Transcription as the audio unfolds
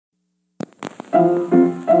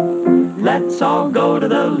Let's all go to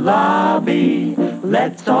the lobby.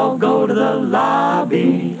 Let's all go to the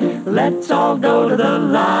lobby. Let's all go to the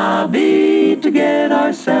lobby to get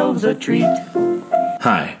ourselves a treat.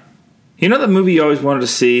 Hi. You know that movie you always wanted to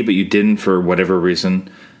see, but you didn't for whatever reason?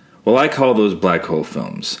 Well, I call those black hole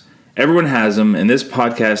films. Everyone has them, and this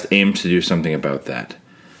podcast aims to do something about that.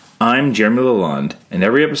 I'm Jeremy Lalonde, and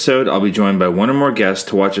every episode I'll be joined by one or more guests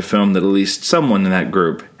to watch a film that at least someone in that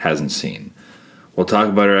group hasn't seen. We'll talk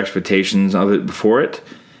about our expectations of it before it,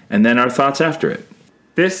 and then our thoughts after it.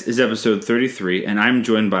 This is episode 33, and I'm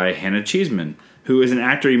joined by Hannah Cheesman, who is an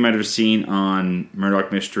actor you might have seen on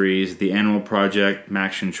Murdoch Mysteries, The Animal Project,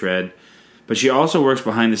 Max and Shred, but she also works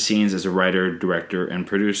behind the scenes as a writer, director, and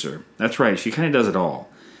producer. That's right, she kind of does it all.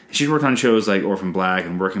 She's worked on shows like Orphan Black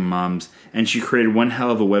and Working Moms, and she created one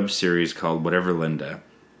hell of a web series called Whatever Linda,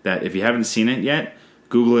 that if you haven't seen it yet,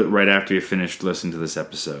 Google it right after you finish listening to this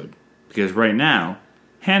episode. Because right now,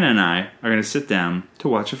 Hannah and I are going to sit down to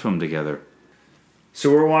watch a film together.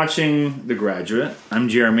 So we're watching The Graduate. I'm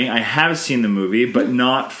Jeremy. I have seen the movie, but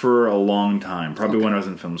not for a long time, probably when I was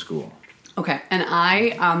in film school. Okay, and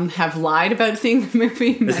I have lied about seeing the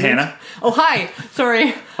movie. This is Hannah. Oh, hi.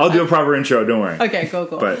 Sorry. I'll do a proper intro, don't worry. Okay, cool.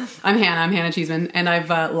 But I'm Hannah Cheesman, and I've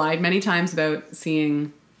lied many times about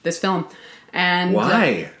seeing this film. And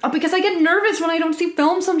why? Because I get nervous when I don't see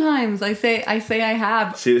film sometimes. I say I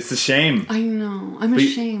have. See, it's a shame. I know. I'm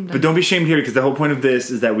ashamed. But don't be ashamed here, because the whole point of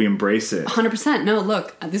this is that we embrace it. 100%. No,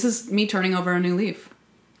 look, this is me turning over a new leaf.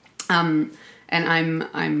 And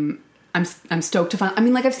I'm stoked to find. I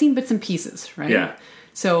mean, like, I've seen bits and pieces, right? Yeah.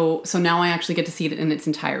 So now I actually get to see it in its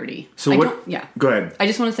entirety. So what? Yeah. Go ahead. I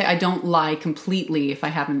just want to say I don't lie completely if I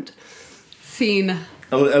haven't seen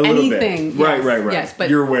a little anything. Bit. Right. Yes, but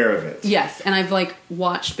you're aware of it. Yes, and I've like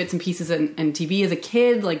watched bits and pieces and TV as a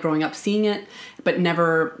kid, like growing up seeing it, but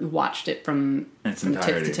never watched it from tip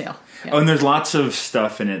to tail. Yeah. Oh, and there's lots of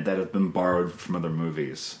stuff in it that have been borrowed from other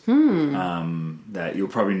movies. That you'll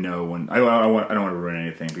probably know when. I don't want to ruin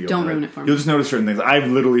anything. But don't ruin it for me. You'll just notice certain things. I've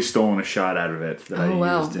literally stolen a shot out of it that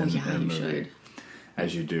I used in a movie. Should.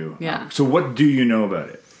 As you do. Yeah. So what do you know about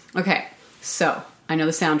it? Okay, so I know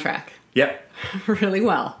the soundtrack. Yep. Really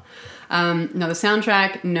well. No, the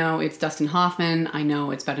soundtrack. No, it's Dustin Hoffman. I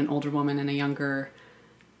know it's about an older woman and a younger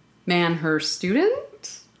man, her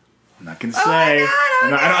student. I'm not going to say.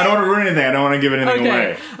 I don't want to ruin anything. I don't want to give anything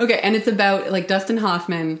away. Okay, and it's about, like, Dustin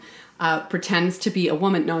Hoffman pretends to be a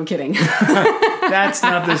woman. No, I'm kidding. That's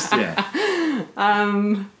not this, yeah.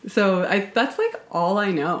 So that's, like, all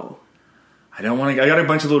I know. I got a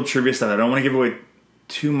bunch of little trivia stuff. I don't want to give away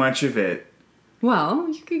too much of it. Well,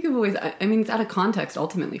 you could give away... I mean, it's out of context,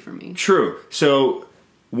 ultimately, for me. True. So,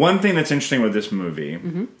 one thing that's interesting with this movie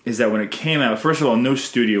is that when it came out, first of all, no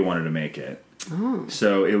studio wanted to make it. Oh.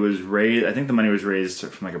 So, it was raised... I think the money was raised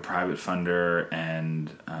from, like, a private funder, and...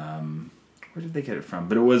 where did they get it from?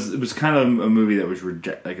 But it was kind of a movie that was...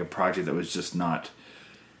 like, a project that was just not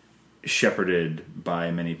shepherded by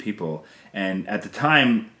many people. And at the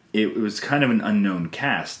time... It was kind of an unknown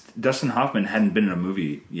cast. Dustin Hoffman hadn't been in a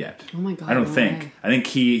movie yet. Oh my god! I don't think. I think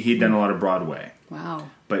he'd done a lot of Broadway. Wow!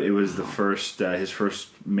 But it was the first his first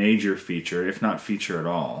major feature, if not feature at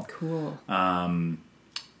all. Cool. I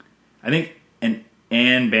think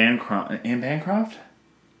Anne Bancroft.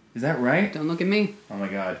 Is that right? Don't look at me. Oh my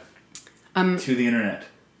god. To the internet.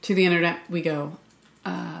 To the internet we go.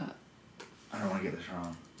 I don't want to get this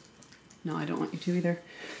wrong. No, I don't want you to either.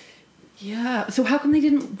 Yeah. So how come they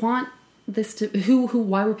didn't want this to...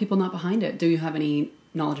 Why were people not behind it? Do you have any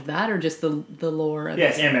knowledge of that, or just the lore of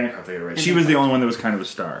it's Anne Bancroft, right. She was the only one that was kind of a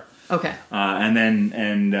star. Okay.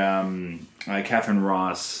 And Catherine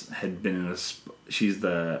Ross had been in she's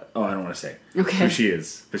the... Oh, I don't want to say who she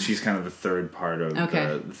is, but she's kind of the third part of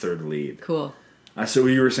the third lead. Cool. So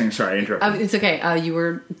you were saying... Sorry, I interrupted. It's okay. You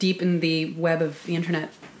were deep in the web of the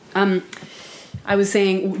internet. I was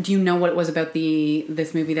saying, do you know what it was about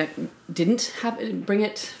this movie that didn't bring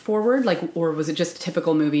it forward? Like, or was it just a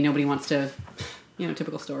typical movie? Nobody wants to,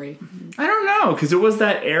 typical story. I don't know, because it was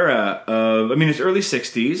that era of, I mean, it's early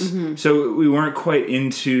 60s, so we weren't quite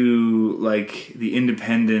into, like, the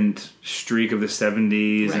independent streak of the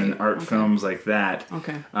 70s and art films like that.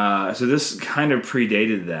 Okay. So this kind of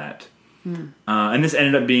predated that. And this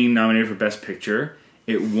ended up being nominated for Best Picture.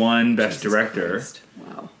 It won Best Director. Christ.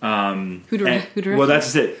 Wow. Who directed? Well,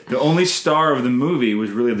 that's it. The only star of the movie was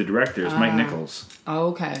really the director. It's Mike Nichols. Oh,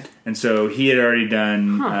 okay. And so he had already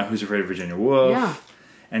done Who's Afraid of Virginia Woolf. Yeah.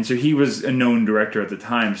 And so he was a known director at the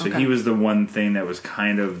time. So he was the one thing that was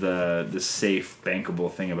kind of the safe,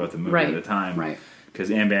 bankable thing about the movie at the time. Right. Because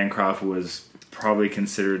Anne Bancroft was probably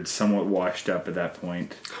considered somewhat washed up at that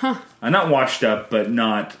point. Not washed up, but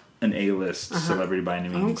not an A-list celebrity by any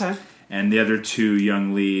means. Okay. And the other two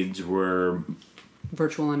young leads were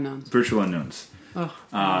Virtual unknowns. virtual unknowns. Oh,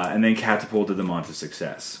 And then catapulted them onto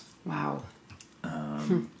success. wow.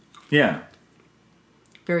 Yeah.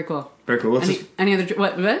 Very cool. Very cool. Let's Any other...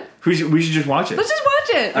 What? we should just watch it. Let's just watch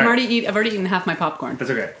it. All right. I've already eaten half my popcorn.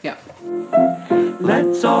 That's okay. Yeah.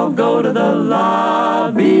 Let's all go to the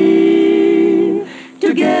lobby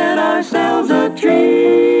to get ourselves a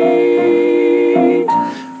treat.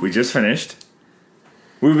 We just finished.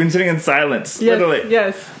 We've been sitting in silence, literally.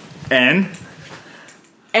 Yes. And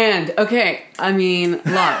Okay, I mean,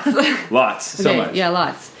 lots. lots, so Okay, much. Yeah,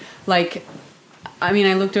 lots. Like, I mean,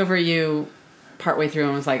 I looked over at you partway through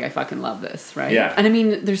and was like, I fucking love this, right? Yeah. And I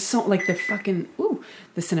mean, there's so, like, the fucking,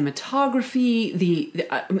 the cinematography,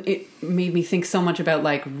 it made me think so much about,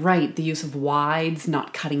 like, the use of wides,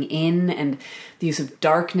 not cutting in, and the use of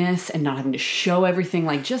darkness, and not having to show everything,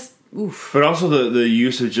 like, just, oof. But also the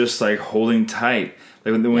use of just like holding tight.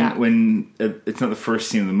 Like when it's not the first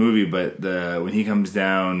scene of the movie, but when he comes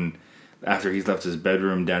down after he's left his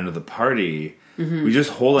bedroom down to the party, we just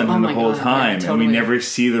hold on him the whole time, totally. and we never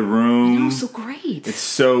see the room. Oh, so great. It's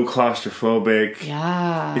so claustrophobic.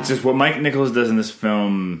 Yeah. It's just what Mike Nichols does in this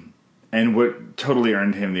film, and what totally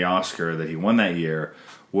earned him the Oscar that he won that year,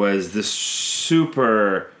 was this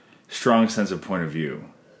super strong sense of point of view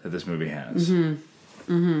that this movie has.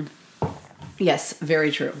 Yes,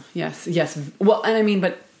 very true. Yes. Well, and I mean,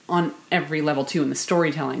 but on every level too, in the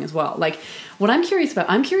storytelling as well. Like, what I'm curious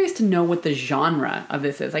to know what the genre of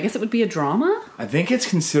this is. I guess it would be a drama? I think it's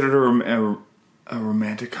considered a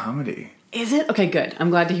romantic comedy. Is it? Okay, good. I'm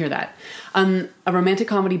glad to hear that. A romantic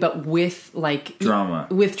comedy, but with, like... Drama.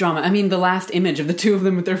 With drama. I mean, the last image of the two of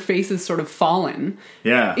them with their faces sort of fallen.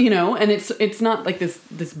 Yeah. You know, and it's not like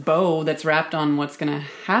this bow that's wrapped on what's going to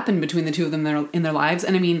happen between the two of them in their lives.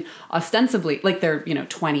 And I mean, ostensibly, like, they're,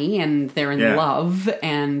 20 and they're in love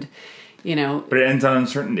and, But it ends on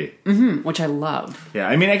uncertainty. which I love. Yeah,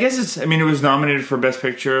 I mean, I guess it was nominated for Best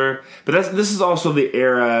Picture, but this is also the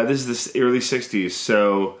era, this is the early 60s,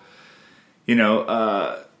 so...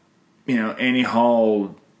 Annie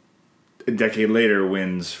Hall a decade later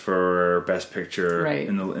wins for Best Picture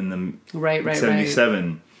in the Right.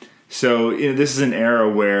 77. So this is an era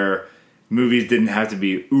where movies didn't have to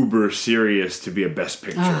be uber serious to be a Best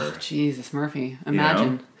Picture. Oh, Jesus, Murphy.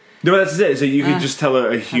 Imagine. No, that's it. So you could just tell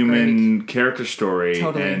a human character story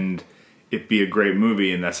and it be a great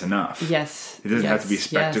movie, and that's enough. Yes. It doesn't have to be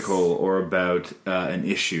spectacle or about an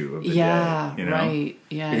issue of the day. Right.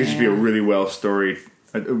 Yeah. It could just be a really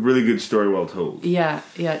a really good story well told. Yeah,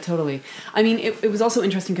 totally. I mean, it was also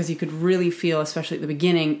interesting because you could really feel, especially at the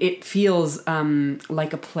beginning, it feels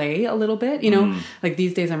like a play a little bit. Like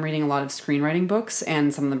these days I'm reading a lot of screenwriting books,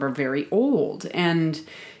 and some of them are very old, and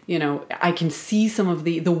I can see some of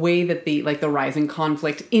the way that the rising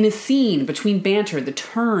conflict in a scene between banter, the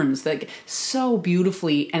turns, like so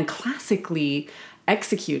beautifully and classically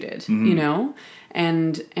executed,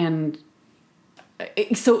 and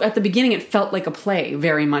so at the beginning it felt like a play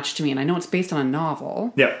very much to me, and I know it's based on a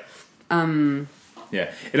novel. Yeah.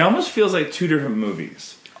 Yeah. It almost feels like two different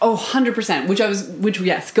movies. Oh, 100%.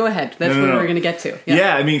 Yes, go ahead. That's what we're going to get to.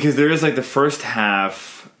 Yeah, I mean, because there is like the first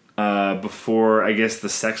half before, I guess, the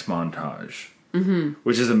sex montage,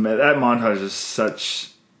 which is that montage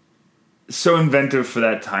is so inventive for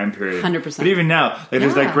that time period. 100%. But even now,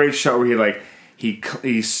 there's that great shot where he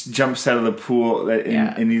jumps out of the pool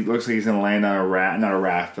and he looks like he's gonna land on a raft, not a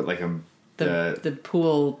raft, but like the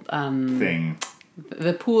pool thing.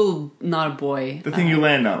 The pool, not a buoy. The thing you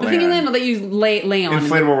land on. The thing you land on that you lay on.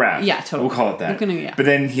 Inflatable raft. Yeah, totally. We'll call it that. But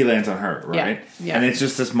then he lands on her, right? Yeah. And it's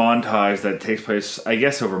just this montage that takes place, I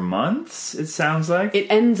guess, over months, it sounds like. It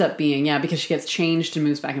ends up being, because she gets changed and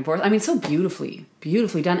moves back and forth. I mean, so beautifully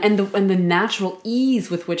done. And the natural ease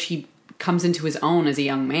with which he comes into his own as a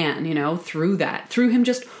young man, through him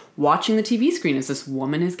just watching the TV screen as this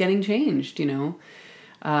woman is getting changed,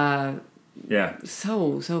 Yeah.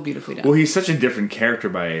 So beautifully done. Well, he's such a different character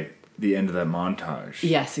by the end of that montage.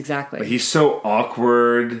 Yes, exactly. But he's so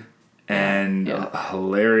awkward and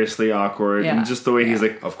hilariously awkward. Yeah. And just the way he's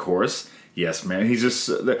like, of course, yes, man. He's just,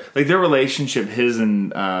 like their relationship, his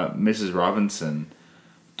and Mrs. Robinson.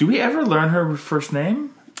 Do we ever learn her first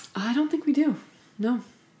name? I don't think we do. No.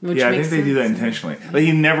 I think they do that intentionally. Like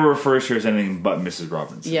he never refers to her as anything but Mrs.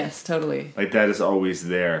 Robinson. Yes, totally. Like that is always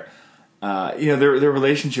there. Their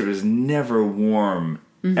relationship is never warm,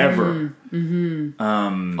 ever.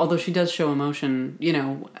 Mm-hmm. Although she does show emotion,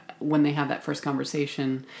 when they have that first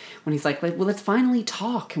conversation, when he's like, well, let's finally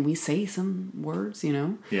talk. Can we say some words,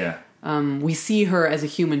 Yeah. We see her as a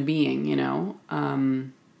human being,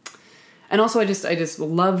 And also, I just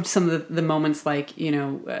loved some of the moments, like, you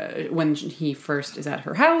know, when he first is at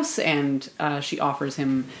her house and she offers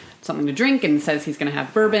him something to drink and says he's going to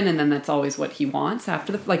have bourbon, and then that's always what he wants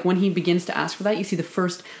after like when he begins to ask for that, you see the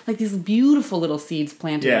first, like, these beautiful little seeds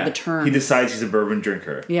planted of the terms. He decides he's a bourbon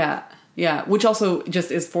drinker. Yeah, which also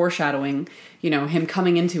just is foreshadowing, you know, him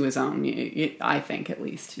coming into his own, I think, at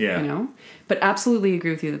least. Yeah. You know? But absolutely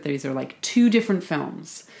agree with you that these are, like, two different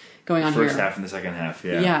films going on here. The first half and the second half,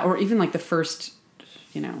 yeah. Yeah, or even, like, the first,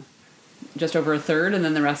 you know, just over a third, and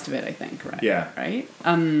then the rest of it, I think, right? Yeah. Right?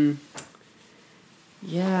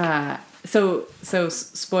 Yeah. So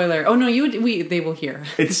spoiler. Oh, no, they will hear.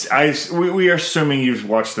 We are assuming you've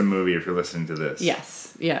watched the movie if you're listening to this.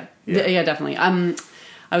 Yes. Yeah. Yeah, definitely.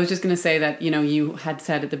 I was just going to say that, you know, you had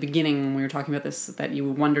said at the beginning when we were talking about this that you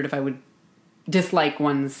wondered if I would dislike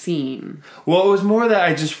one scene. Well, it was more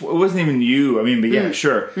that it wasn't even you. I mean, but yeah,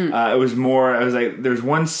 sure. It was more, I was like, there's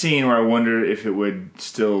one scene where I wondered if it would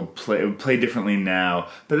still play differently now.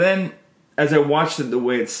 But then, as I watched it the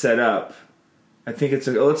way it's set up, I think it's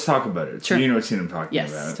let's talk about it. Sure. So you know what scene I'm talking about.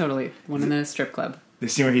 Yes, totally. One in the strip club. The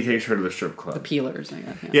scene where he takes her to the strip club. The Peelers, I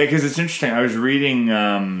guess. Yeah, because it's interesting. I was reading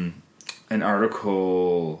an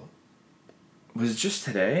article, was it just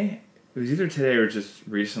today? It was either today or just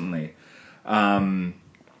recently.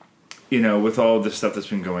 You know, with all of the stuff that's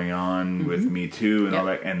been going on with Me Too and all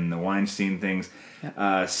that, and the Weinstein things,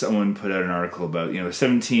 someone put out an article about, you know,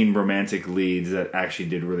 17 romantic leads that actually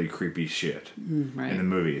did really creepy shit in the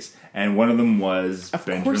movies. And one of them was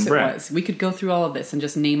Benjamin Bratt. Of course it was. We could go through all of this and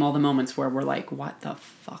just name all the moments where we're like, what the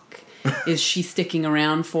fuck is she sticking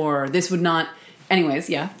around for? This would not... Anyways,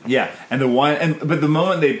 yeah. Yeah, but the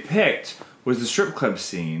moment they picked was the strip club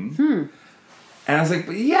scene. And I was like,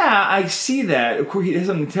 but yeah, I see that. Of course, he has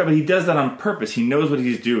something to tell, but he does that on purpose. He knows what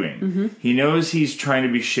he's doing. He knows he's trying to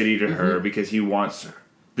be shitty to her because he wants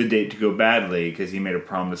the date to go badly because he made a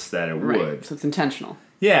promise that it would. So it's intentional.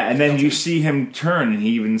 Yeah, and then you see him turn, and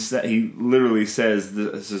he literally says,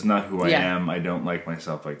 "This is not who I am. I don't like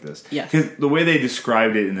myself like this." Yes. Because the way they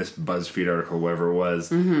described it in this BuzzFeed article, whatever it was,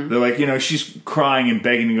 they're like, you know, she's crying and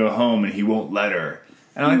begging to go home, and he won't let her.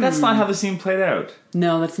 And I'm like, that's not how the scene played out.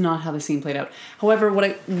 No, that's not how the scene played out. However, what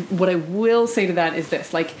I will say to that is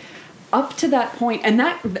this, like, up to that point, and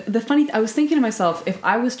I was thinking to myself, if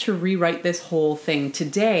I was to rewrite this whole thing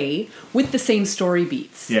today with the same story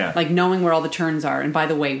beats, like knowing where all the turns are, and by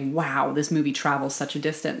the way, wow, this movie travels such a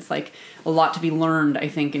distance, like a lot to be learned, I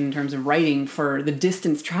think, in terms of writing for the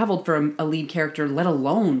distance traveled for a lead character, let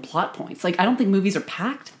alone plot points. Like, I don't think movies are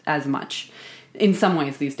packed as much in some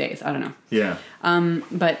ways these days. I don't know. Yeah.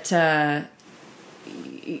 But the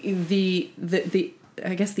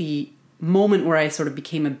I guess the moment where I sort of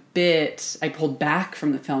became I pulled back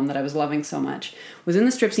from the film that I was loving so much was in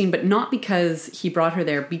the strip scene, but not because he brought her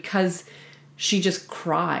there, because she just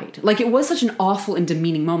cried. Like, it was such an awful and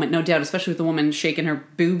demeaning moment, no doubt, especially with the woman shaking her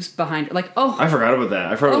boobs behind her. Like, I forgot about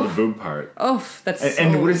that. I forgot about the boob part. That's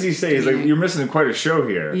and what does he say? He's like, you're missing quite a show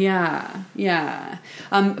here. Yeah.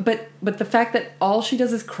 But the fact that all she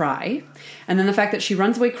does is cry, and then the fact that she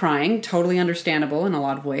runs away crying, totally understandable in a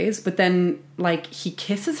lot of ways, but then, like, he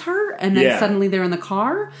kisses her, and then suddenly they're in the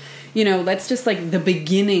car. You know, that's just, like, the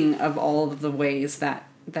beginning of all of the ways that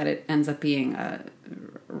it ends up being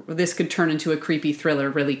this could turn into a creepy thriller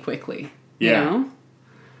really quickly. You know?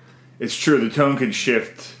 It's true. The tone could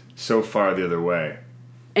shift so far the other way.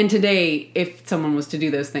 And today, if someone was to do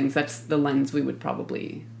those things, that's the lens we would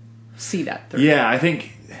probably see that through. Yeah, I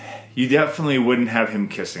think you definitely wouldn't have him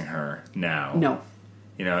kissing her now. No.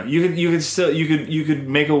 You know, you could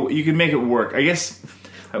make it work. I guess.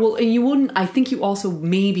 Well, and you wouldn't. I think you also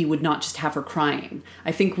maybe would not just have her crying.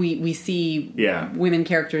 I think we see women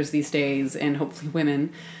characters these days, and hopefully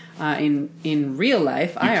women in real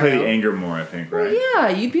life. You play the anger more, I think, right? Well, yeah,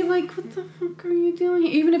 you'd be like, "What the fuck are you doing?"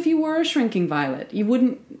 Even if you were a shrinking violet, you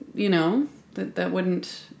wouldn't. You know, that wouldn't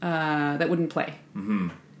play. Mm-hmm.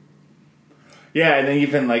 Yeah, and then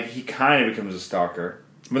even like he kind of becomes a stalker.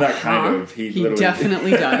 Well, not kind of. He literally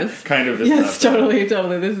definitely does. Kind of. Yes, totally.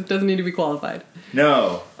 This doesn't need to be qualified.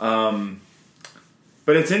 No,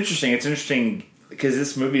 but it's interesting. It's interesting because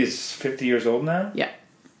this movie is 50 years old now. Yeah,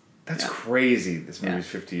 that's crazy. This movie's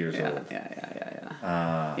 50 years old.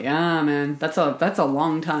 Yeah, man, that's a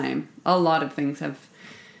long time. A lot of things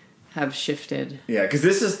have shifted. Yeah, because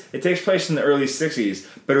it takes place in the early 60s,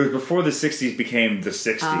 but it was before the 60s became the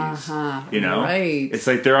 60s. You know? Right. It's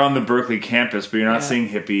like they're on the Berkeley campus, but you're not seeing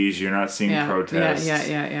hippies, you're not seeing protests.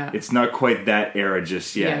 Yeah. It's not quite that era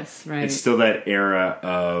just yet. Yes, right. It's still that era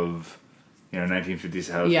of, 1950s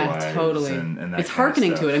housewives. Yeah, totally. And that it's kind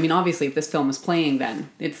hearkening of to it. I mean, obviously, if this film was playing then,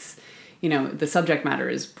 it's, the subject matter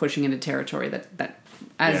is pushing into territory that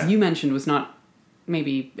as Yeah. you mentioned, was not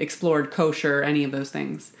maybe explored, kosher, any of those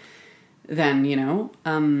things, then,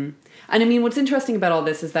 and I mean, what's interesting about all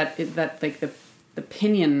this is that like the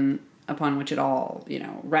opinion upon which it all,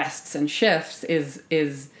 rests and shifts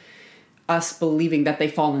is us believing that they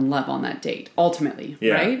fall in love on that date, ultimately,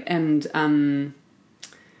 Yeah. right? And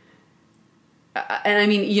I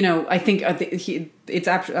mean, I think it's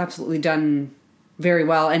absolutely done very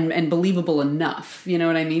well and believable enough. You know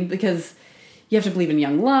what I mean? Because you have to believe in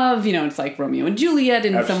young love. It's like Romeo and Juliet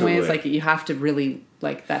in some ways. Absolutely. Like you have to really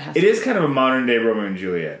like that. Has It to is kind of a modern day Romeo and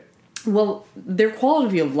Juliet. Well, their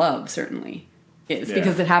quality of love certainly is Yeah.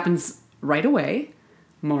 because it happens right away,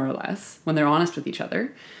 more or less, when they're honest with each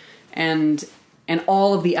other, and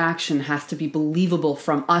all of the action has to be believable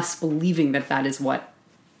from us believing that is what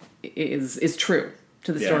is true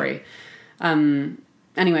to the Yeah. story.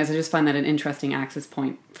 Anyways, I just find that an interesting axis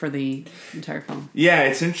point for the entire film. Yeah,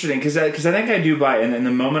 it's interesting because I think I do buy it, and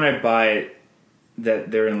the moment I buy it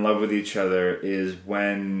that they're in love with each other is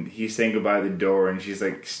when he's saying goodbye at the door and she's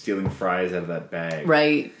like stealing fries out of that bag.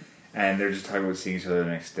 Right. And they're just talking about seeing each other the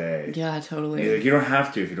next day. Yeah, And totally. he's like, you don't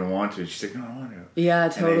have to if you don't want to. She's like, no, I want to. Yeah,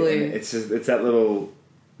 And totally. it's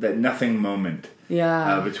that nothing moment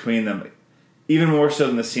Yeah. between them. Even more so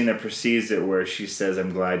than the scene that precedes it where she says,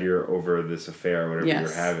 I'm glad you're over this affair or whatever Yes.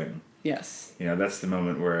 you're having. Yes. That's the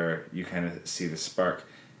moment where you kind of see the spark.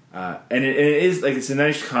 And it is like, it's a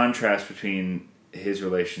nice contrast between his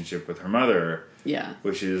relationship with her mother, Yeah.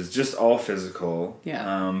 which is just all physical,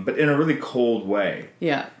 Yeah. but in a really cold way.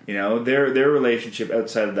 Yeah. Their relationship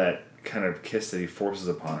outside of that kind of kiss that he forces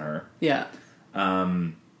upon her Yeah.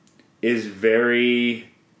 is very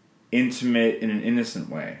intimate in an innocent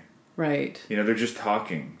way. Right. They're just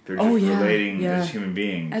talking. They're just Oh, yeah, relating yeah. as human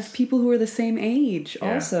beings. As people who are the same age,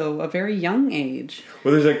 Yeah. also a very young age.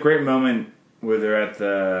 Well, there's that great moment where they're at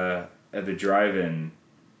the drive-in.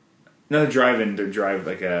 Not a drive-in, they drive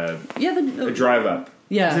like a drive-up.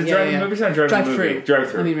 Yeah, Is it yeah, drive-in yeah. movie? It's not a drive-in Drive-through. movie.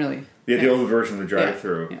 Drive-through. I mean, really. Yeah, the Yeah. old version of the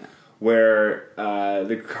drive-through. Yeah. Where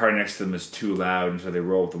the car next to them is too loud, and so they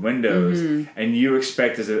roll up the windows. Mm-hmm. And you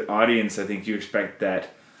expect, as an audience, I think you expect that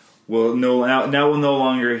we'll no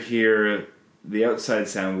longer hear the outside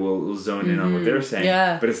sound. We'll zone in on what they're saying.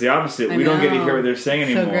 Yeah. But it's the opposite. I We don't get to know. hear what they're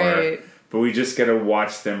saying So anymore. great. But we just get to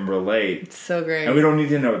watch them relate. It's so great. And we don't need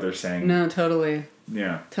to know what they're saying. No, totally.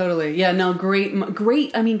 Yeah. Totally. Yeah, no, great.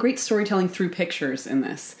 I mean, great storytelling through pictures in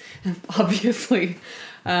this. Obviously.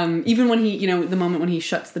 Even when he, the moment when he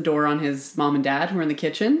shuts the door on his mom and dad who are in the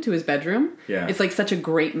kitchen to his bedroom. Yeah. It's like such a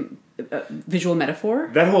great visual metaphor.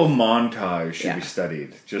 That whole montage should Yeah. be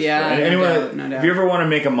studied. Just Yeah, and no anyone, doubt, no doubt. if you ever want to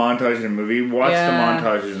make a montage in a movie, watch Yeah, the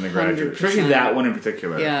montages in The Graduate. 100%. Especially that one in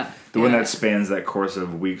particular. Yeah, The one yeah. that spans that course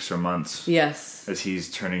of weeks or months Yes. as he's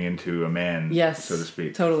turning into a man, Yes. so to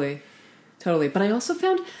speak. Totally. But I also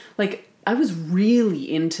found, I was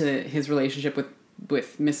really into his relationship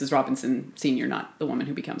with Mrs. Robinson Sr., not the woman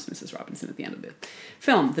who becomes Mrs. Robinson at the end of the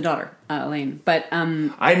film, the daughter, Elaine. But,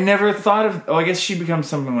 I never thought of... I guess she becomes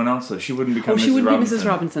someone else, though. She wouldn't become Mrs. she would Robinson. be Mrs.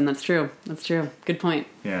 Robinson. That's true. Good point.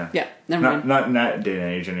 Yeah. Yeah, never mind. Not in that day and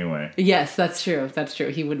age, anyway. Yes, that's true.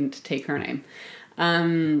 He wouldn't take her name.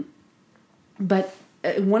 But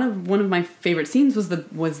one of my favorite scenes was the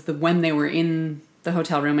when they were in the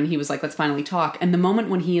hotel room and he was like, let's finally talk. And the moment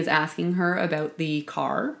when he is asking her about the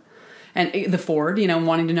car and the Ford,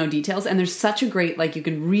 wanting to know details. And there's such a great, you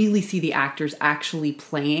can really see the actors actually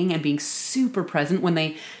playing and being super present when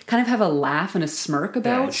they kind of have a laugh and a smirk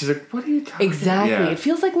about. Yeah, and she's like, what are you talking Exactly. about? Yeah. It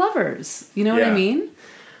feels like lovers. You know what I Yeah. mean?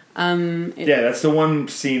 Yeah, that's the one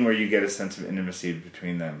scene where you get a sense of intimacy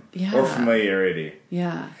between them. Yeah. Or familiarity.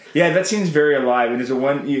 Yeah. Yeah, that seems very alive, and there's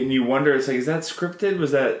you wonder, it's like, is that scripted?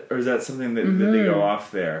 Or is that something that they go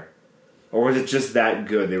off there, or was it just that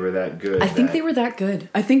good? They were that good. I think they were that good.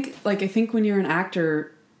 I think when you're an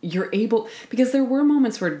actor, you're able, because there were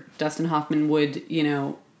moments where Dustin Hoffman would,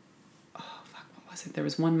 what was it? There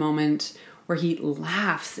was one moment where he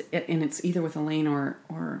laughs, and it's either with Elaine or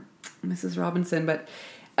Mrs. Robinson, but.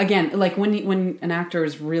 Again, when an actor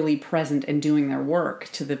is really present and doing their work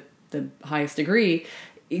to the highest degree,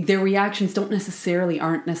 their reactions aren't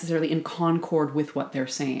necessarily in concord with what they're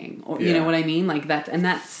saying, or you know what I mean, like that, and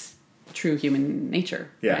that's true human nature,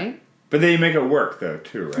 right? But they make it work though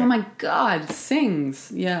too, right? Oh my God, sings,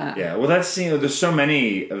 yeah. Yeah, well, that scene. There's so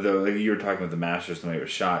many of those. You were talking about the Masters, the way it was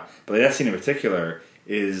shot, but that scene in particular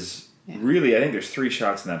is really. I think there's 3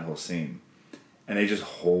 shots in that whole scene. And they just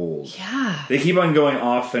hold. Yeah. They keep on going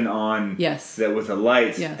off and on. Yes. That with the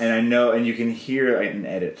lights. Yes. And I know, and you can hear an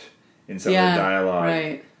edit in some of the dialogue.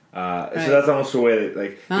 Right. So that's almost the way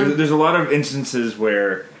that, there's a lot of instances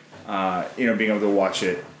where being able to watch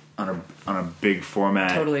it on a big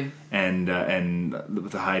format, Totally. and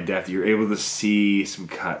with the high def, you're able to see some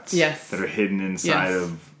cuts that are hidden inside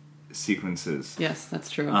of sequences. Yes, that's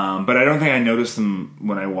true. But I don't think I noticed them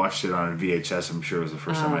when I watched it on a VHS. I'm sure it was the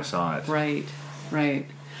first time I saw it. Right.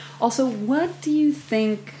 Also, what do you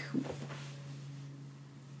think?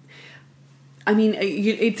 I mean,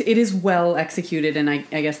 it is well executed, and I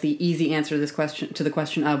guess the easy answer to the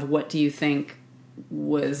question of what do you think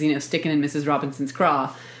was sticking in Mrs. Robinson's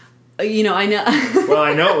craw. I know. Well,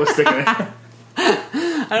 I know it was sticking in. Not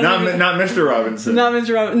Mr. Robinson. Not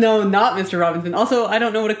Mr. Robinson. No, not Mr. Robinson. Also, I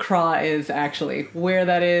don't know what a craw is actually. Where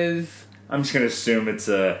that is. I'm just going to assume it's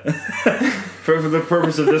a... for the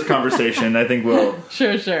purpose of this conversation, I think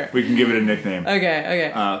Sure. we can give it a nickname.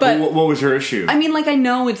 Okay. But what was her issue? I mean, I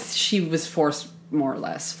know she was more or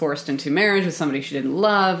less forced into marriage with somebody she didn't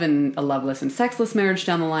love, and a loveless and sexless marriage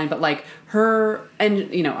down the line. But her,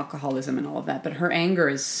 and alcoholism and all of that. But her anger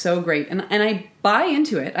is so great, and I buy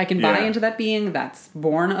into it. I can buy into that being that's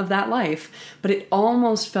born of that life. But it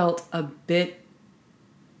almost felt a bit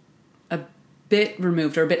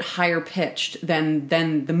removed or a bit higher pitched than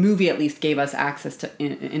the movie at least gave us access to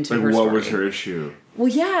into her story. What was her issue? Well,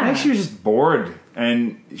 yeah, I think she was just bored,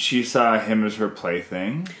 and she saw him as her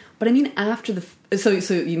plaything. But I mean, after the so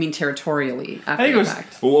you mean territorially after the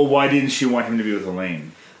fact? Well, why didn't she want him to be with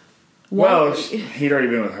Elaine? Well, he'd already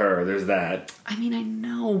been with her. There's that. I mean, I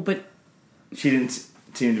know, but she didn't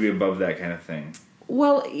seem to be above that kind of thing.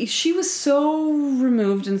 Well, she was so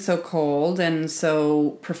removed and so cold and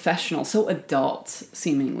so professional, so adult,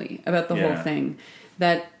 seemingly, about the whole thing,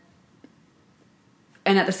 that...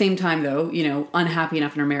 And at the same time, though, unhappy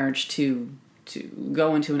enough in her marriage to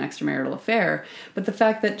go into an extramarital affair. But the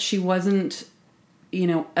fact that she wasn't,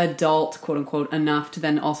 adult, quote-unquote, enough to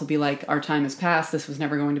then also be like, our time has passed, this was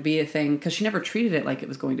never going to be a thing, because she never treated it like it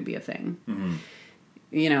was going to be a thing. Mm-hmm.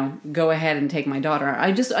 Go ahead and take my daughter.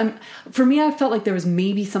 For me, I felt like there was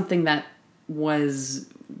maybe something that was,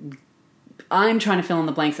 I'm trying to fill in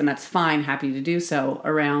the blanks, and that's fine, happy to do so,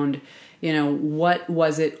 around, what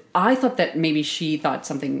was it? I thought that maybe she thought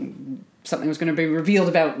something was going to be revealed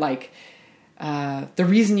about, the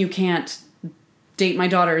reason you can't date my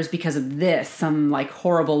daughter is because of this, some,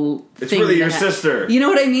 horrible thing. It's really your sister. You know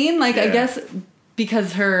what I mean? I guess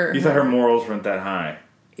because her... You thought her morals weren't that high.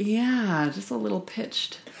 Yeah, just a little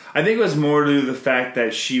pitched. I think it was more to the fact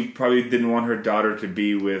that she probably didn't want her daughter to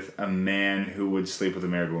be with a man who would sleep with a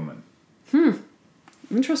married woman.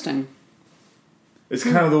 Interesting. It's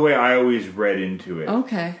kind of the way I always read into it.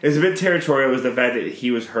 Okay. It's a bit territorial, was the fact that he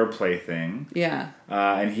was her plaything. Yeah.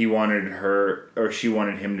 And he wanted her, or she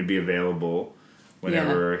wanted him to be available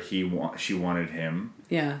whenever she wanted him.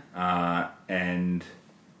 Yeah. And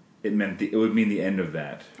it would mean the end of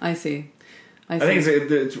that. I see. I think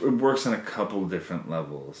it works on a couple different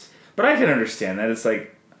levels. But I can understand that. It's I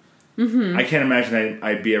can't imagine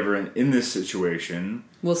I'd be ever in this situation.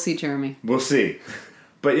 We'll see, Jeremy. We'll see.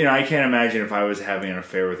 But, I can't imagine if I was having an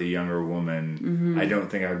affair with a younger woman, I don't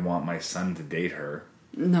think I'd want my son to date her.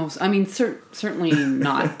 No, I mean, certainly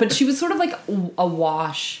not. But she was sort of like a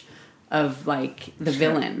wash of, the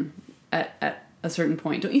villain at a certain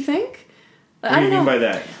point, don't you think? What do you mean by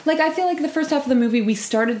that? I feel like the first half of the movie, we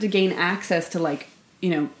started to gain access to,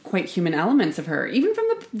 quite human elements of her. Even from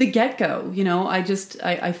the get-go,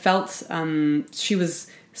 I felt she was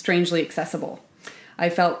strangely accessible. I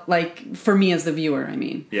felt for me as the viewer, I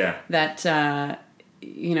mean. Yeah. That,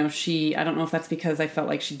 she, I don't know if that's because I felt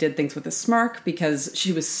like she did things with a smirk, because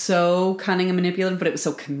she was so cunning and manipulative, but it was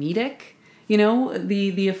so comedic,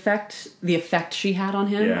 the effect she had on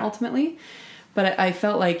him, ultimately. But I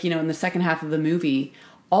felt in the second half of the movie,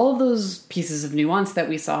 all of those pieces of nuance that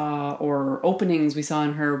we saw, or openings we saw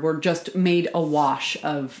in her, were just made a wash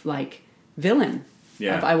of, villain.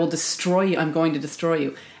 Yeah. Of, I will destroy you, I'm going to destroy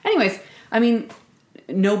you. Anyways, I mean,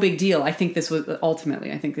 no big deal. I think this was,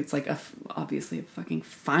 ultimately, I think it's obviously a fucking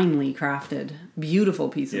finely crafted, beautiful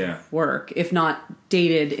piece of work. If not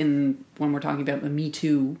dated when we're talking about the Me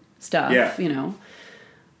Too stuff,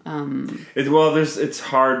 It's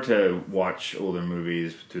hard to watch older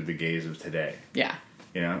movies through the gaze of today. Yeah.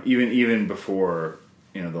 Even before,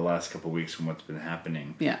 the last couple of weeks from what's been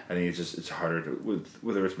happening. Yeah. I think it's harder to,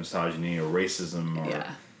 whether it's misogyny or racism or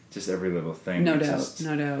just every little thing. No doubt.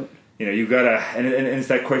 You've got to, and it's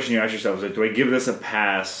that question you ask yourself, do I give this a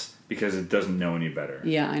pass because it doesn't know any better?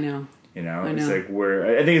 Yeah, I know. It's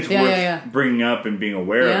I think it's worth bringing up and being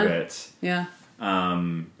aware of it. Yeah.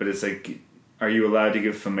 But it's are you allowed to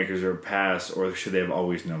give filmmakers a pass, or should they have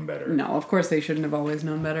always known better? No, of course they shouldn't have always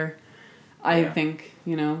known better. I think,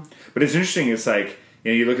 But it's interesting, it's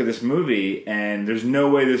you look at this movie, and there's no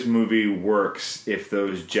way this movie works if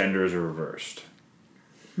those genders are reversed.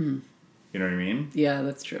 You know what I mean? Yeah,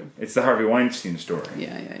 that's true. It's the Harvey Weinstein story.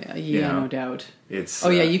 Yeah, You know? no doubt. It's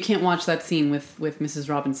you can't watch that scene with Mrs.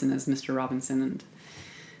 Robinson as Mr. Robinson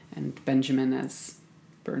and Benjamin as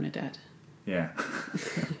Bernadette. Yeah.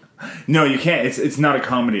 No, you can't. It's not a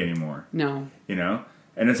comedy anymore. No. You know?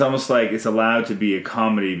 And it's almost like it's allowed to be a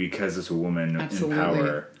comedy because it's a woman in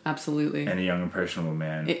power. Absolutely. And a young, impressionable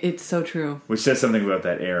man. It's so true. Which says something about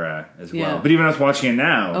that era as well. Yeah. But even us watching it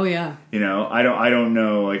now. Oh, yeah. You know, I don't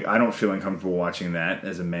know, like, I don't feel uncomfortable watching that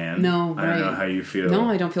as a man. No, I don't know how you feel. No,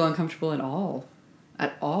 I don't feel uncomfortable at all.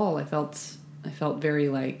 At all. I felt very,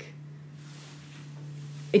 like...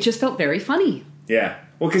 It just felt very funny. Yeah.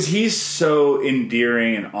 Well, because he's so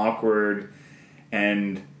endearing and awkward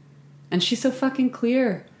and she's so fucking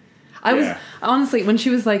clear. I was, honestly, when she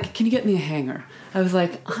was like, can you get me a hanger? I was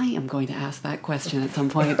like, I am going to ask that question at some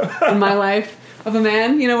point in my life of a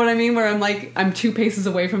man. You know what I mean? Where I'm like, I'm 2 paces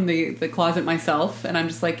away from the closet myself, and I'm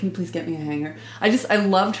just like, can you please get me a hanger? I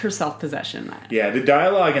loved her self-possession. Yeah, the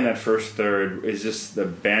dialogue in that first third is just the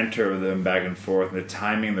banter of them back and forth, and the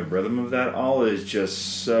timing, the rhythm of that all is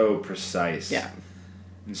just so precise. Yeah.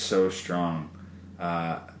 And so strong.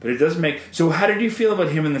 But it does make... So how did you feel about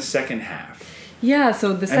him in the second half? Yeah,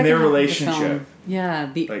 so the second and their half relationship. of the film,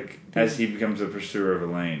 yeah, as he becomes a pursuer of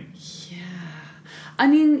Elaine. Yeah. I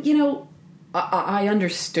mean, you know, I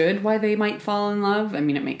understood why they might fall in love. I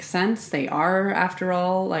mean, it makes sense. They are, after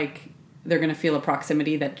all, like, they're going to feel a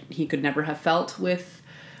proximity that he could never have felt with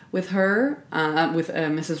her, with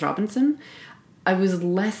Mrs. Robinson. I was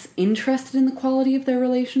less interested in the quality of their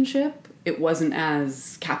relationship. It wasn't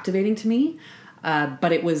as captivating to me,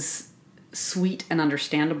 but it was sweet and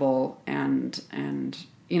understandable, and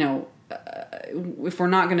you know, if we're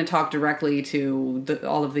not going to talk directly to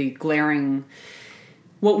all of the glaring,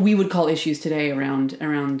 what we would call issues today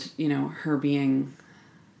around you know, her being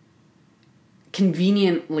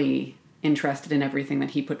conveniently interested in everything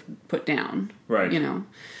that he put down, right? You know,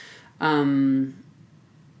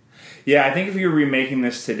 yeah, I think if you're remaking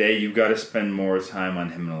this today, you've got to spend more time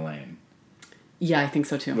on him and Elaine. Yeah, I think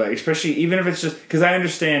so too. Like, especially even if it's just because I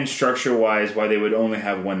understand structure-wise why they would only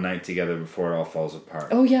have one night together before it all falls apart.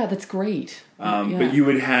 Oh yeah, that's great. Yeah. But you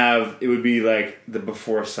would have it would be like the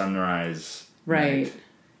before sunrise, right? Night,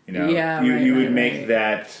 you know, yeah, you would make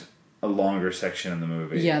that a longer section in the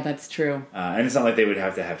movie. Yeah, that's true. And it's not like they would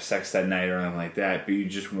have to have sex that night or anything like that. But you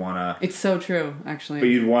just wanna. It's so true, actually. But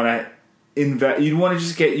you'd want to You'd want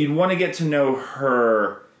to get to know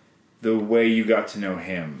her the way you got to know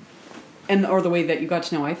him. Or the way that you got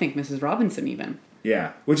to know, I think, Mrs. Robinson even.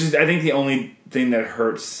 Yeah, which is, I think, the only thing that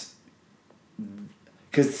hurts,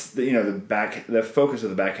 because you know the focus of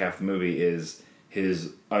the back half of the movie is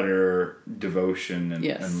his utter devotion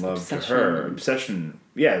and love to her, obsession.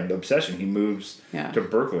 Yeah, the obsession. He moves to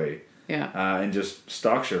Berkeley, and just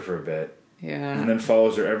stalks her for a bit, and then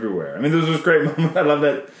follows her everywhere. I mean, there's this great moment. I love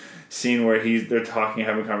that scene where they're talking,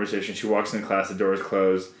 having a conversation. She walks into class, the door is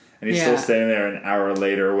closed. And he's still standing there an hour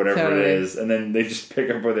later or whatever it is. And then they just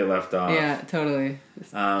pick up where they left off. Yeah, totally.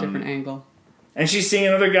 Different angle. And she's seeing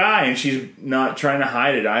another guy, and she's not trying to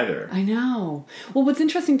hide it either. I know. Well, what's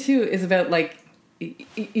interesting, too, is about, like,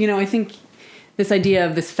 you know, I think this idea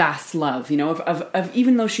of this fast love, you know, of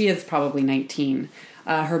even though she is probably 19,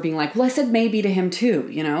 her being like, well, I said maybe to him, too,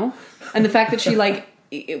 you know? And the fact that she, like...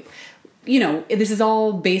 You know, this is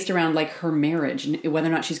all based around, like, her marriage and whether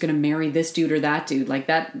or not she's going to marry this dude or that dude. Like,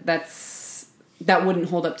 that wouldn't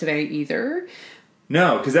hold up today either.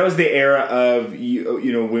 No, because that was the era of,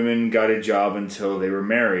 you know, women got a job until they were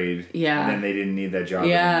married. Yeah. And then they didn't need that job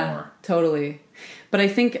anymore. Yeah, totally. But I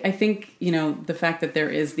think, you know, the fact that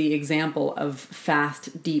there is the example of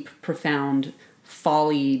fast, deep, profound,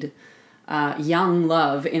 follied... young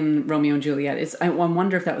love in Romeo and Juliet is. I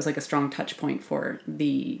wonder if that was like a strong touch point for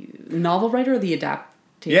the novel writer or the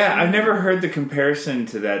adaptation. Yeah, I've never heard the comparison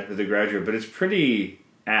to that with The Graduate, but it's pretty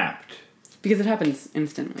apt because it happens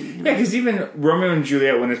instantly. You know? Yeah, because even Romeo and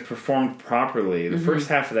Juliet, when it's performed properly, the first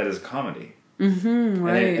half of that is comedy, right,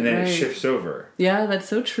 and then it shifts over. Yeah, that's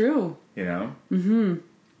so true. You know,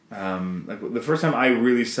 like the first time I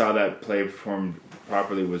really saw that play performed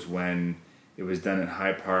properly was when it was done at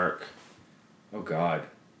High Park. Oh, God.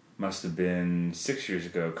 Must have been 6 years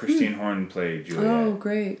ago. Christine Horn played Juliet. Oh,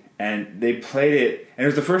 great. And they played it, and it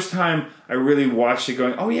was the first time I really watched it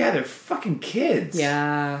going, oh, yeah, they're fucking kids.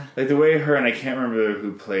 Yeah. Like, the way and I can't remember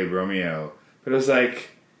who played Romeo, but it was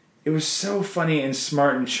like, it was so funny and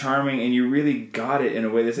smart and charming, and you really got it in a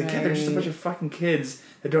way that's like, yeah, they're just a bunch of fucking kids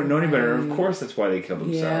that don't know any better, and of course that's why they killed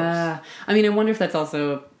themselves. Yeah. I mean, I wonder if that's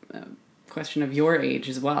also... question of your age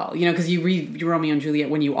as well. You know, because you read Romeo and Juliet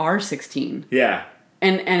when you are 16. Yeah.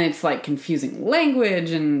 And it's like confusing language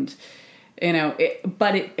and, you know,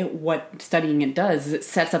 what studying it does is it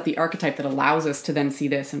sets up the archetype that allows us to then see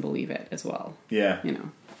this and believe it as well. Yeah. You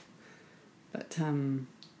know. But,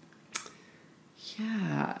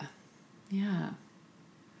 yeah. Yeah.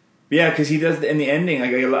 Yeah, because he does, in the ending,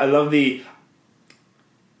 like, I love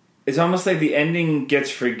it's almost like the ending gets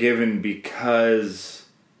forgiven because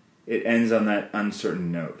it ends on that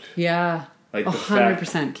uncertain note. Yeah. Like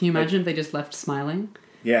 100%. Can you imagine if they just left smiling?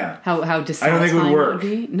 Yeah. How dissatisfying I don't think it would work.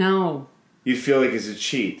 be? No. You'd feel like it's a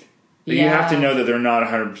cheat. But Yeah. you have to know that they're not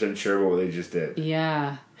 100% sure about what they just did.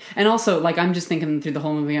 Yeah. And also, like, I'm just thinking through the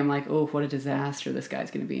whole movie, I'm like, oh, what a disaster this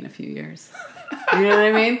guy's going to be in a few years. You know what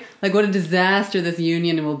I mean? Like, what a disaster this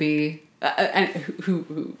union will be. And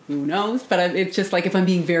who knows? But it's just like, if I'm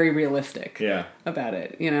being very realistic about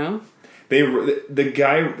it, you know? The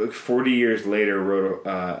guy, like, 40 years later, wrote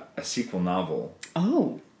a sequel novel.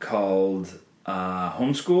 Oh. Called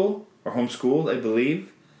Homeschooled, I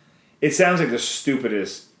believe. It sounds like the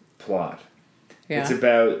stupidest plot. Yeah. It's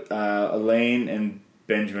about Elaine and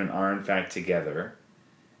Benjamin are in fact together,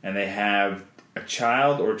 and they have a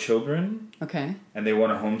child or children. Okay. And they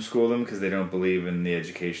want to homeschool them because they don't believe in the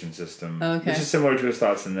education system. Okay. Which is similar to his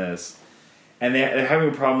thoughts in this. And they're having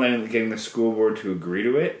a problem getting the school board to agree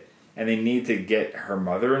to it, and they need to get her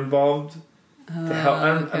mother involved to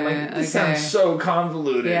help. I'm like, this sounds so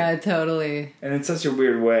convoluted. Yeah, totally. And in such a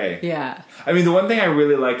weird way. Yeah. I mean, the one thing I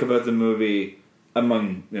really like about the movie,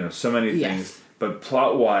 among so many things, but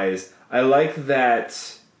plot-wise, I like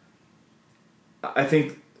that. I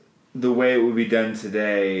think the way it would be done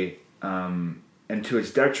today, and to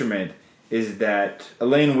its detriment, is that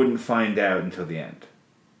Elaine wouldn't find out until the end,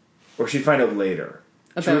 or she'd find out later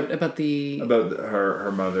about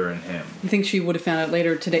her mother and him. You think she would have found out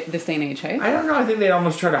later today, this day and age? Hey, I don't know. I think they'd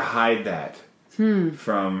almost try to hide that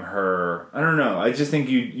from her. I don't know. I just think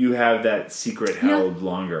you have that secret held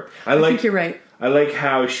longer. I think you're right. I like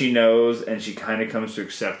how she knows and she kind of comes to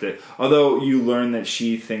accept it. Although you learn that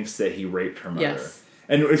she thinks that he raped her mother. Yes.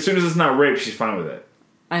 And as soon as it's not rape, she's fine with it.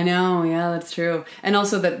 I know, yeah, that's true. And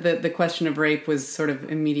also that the question of rape was sort of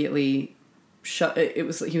immediately shut. He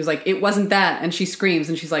was like, it wasn't that. And she screams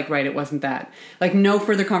and she's like, right, it wasn't that. Like, no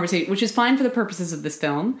further conversation, which is fine for the purposes of this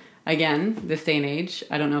film. Again, this day and age,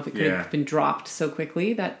 I don't know if it could have been dropped so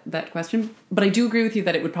quickly, that question. But I do agree with you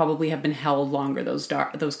that it would probably have been held longer. Those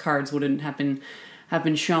cards wouldn't have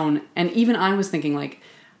been shown. And even I was thinking, like,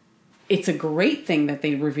 it's a great thing that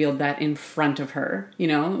they revealed that in front of her,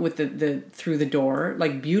 with the through the door,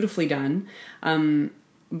 like, beautifully done.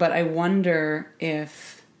 But I wonder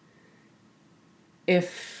if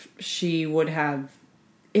she would have,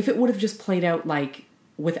 if it would have just played out like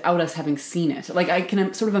without us having seen it. Like, I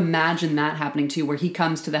can sort of imagine that happening too, where he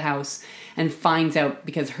comes to the house and finds out,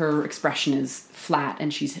 because her expression is flat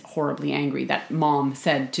and she's horribly angry, that mom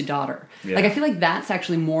said to daughter. Yeah. Like, I feel like that's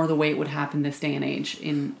actually more the way it would happen this day and age.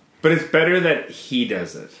 But it's better that he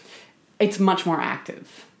does it. It's much more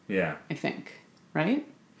active. Yeah. I think. Right?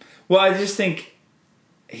 Well, I just think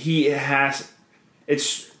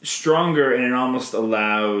it's stronger, and it almost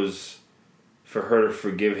allows for her to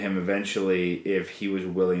forgive him eventually if he was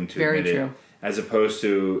willing to admit it. As opposed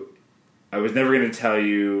to, I was never going to tell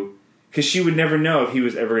you, because she would never know if he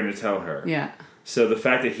was ever going to tell her. Yeah. So the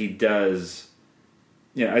fact that he does,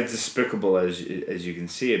 as despicable as you can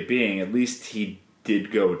see it being, at least he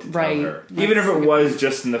did go to tell her. Even if it was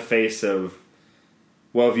just in the face of,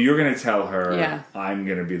 well, if you're going to tell her, I'm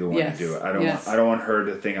going to be the one to do it. I don't want her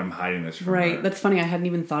to think I'm hiding this from her. Right. That's funny. I hadn't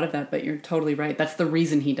even thought of that, but you're totally right. That's the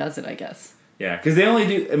reason he does it, I guess. Yeah, because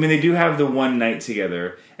they do have the one night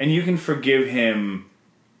together, and you can forgive him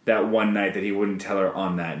that one night that he wouldn't tell her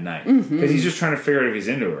on that night. Because he's just trying to figure out if he's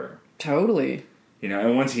into her. Totally.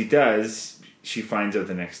 And once he does, she finds out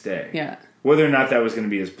the next day. Yeah. Whether or not that was going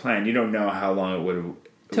to be his plan, you don't know how long it would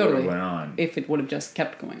have went on. If it would have just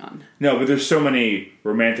kept going on. No, but there's so many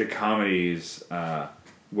romantic comedies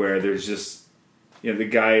where there's just, the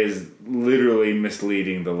guy is literally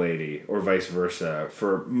misleading the lady, or vice versa,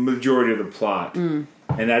 for majority of the plot. And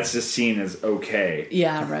that's just seen as okay.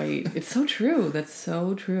 Yeah, right. It's so true. That's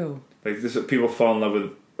so true. Like, people fall in love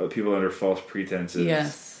with people under false pretenses.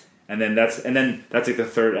 Yes. And then that's like the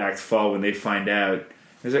third act fall when they find out.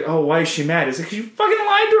 It's like, oh, why is she mad? It's like, 'cause you fucking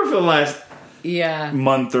lied to her for the last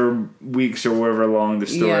month or weeks or wherever long the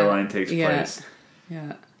storyline takes place.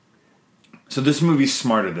 Yeah. So this movie's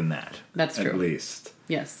smarter than that. That's true. At least.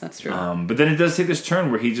 Yes, that's true. But then it does take this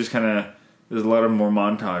turn where he just kind of, there's a lot of more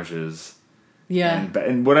montages. Yeah.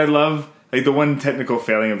 And what I love, like, the one technical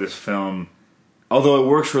failing of this film, although it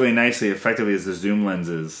works really nicely, effectively as the zoom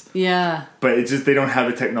lenses. Yeah. But it's just they don't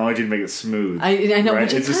have the technology to make it smooth. I know, right?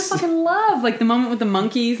 which I kind of fucking love. Like the moment with the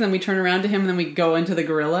monkeys, and we turn around to him, and then we go into the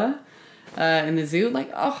gorilla in the zoo.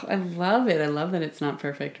 Like, oh, I love it. I love that it's not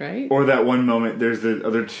perfect, right? Or that one moment. There's the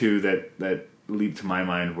other two that leap to my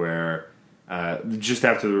mind where just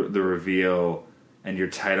after the reveal. And you're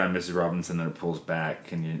tight on Mrs. Robinson, then it pulls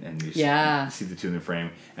back, and you see the two in the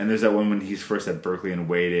frame. And there's that one when he's first at Berkeley and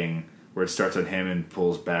waiting, where it starts on him and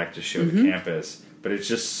pulls back to show the campus. But it's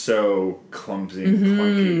just so clumsy and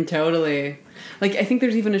clunky. Totally. Like, I think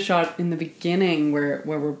there's even a shot in the beginning where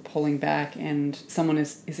we're pulling back, and someone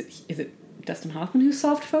is it Dustin Hoffman who's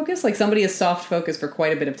soft focus? Like, somebody is soft focus for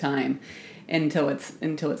quite a bit of time until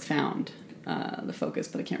it's found. The focus,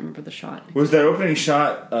 but I can't remember the shot. Was that opening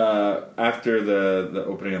shot after the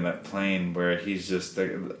opening on that plane where he's just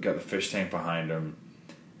got the fish tank behind him,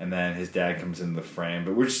 and then his dad comes into the frame,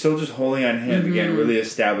 but we're still just holding on him again, really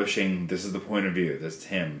establishing this is the point of view, this is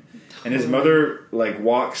him. Totally. And his mother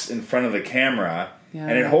walks in front of the camera,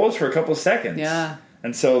 and it holds for a couple seconds. Yeah.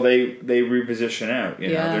 And so they reposition out, you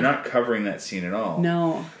know. They're not covering that scene at all.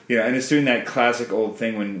 No. You know, and it's doing that classic old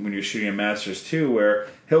thing when you're shooting a Masters 2 where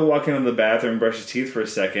he'll walk into the bathroom, brush his teeth for a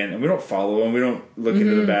second, and we don't follow him. We don't look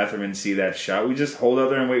into the bathroom and see that shot. We just hold out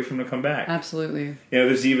there and wait for him to come back. Absolutely. You know,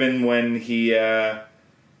 there's even when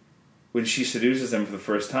when she seduces him for the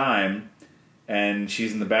first time and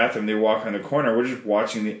she's in the bathroom, they walk around the corner. We're just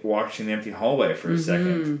watching the empty hallway for a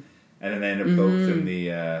second. And then they end up both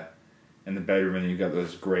in the bedroom, and you've got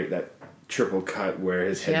that triple cut where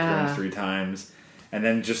his head turns 3 times, and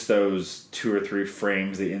then just those 2 or 3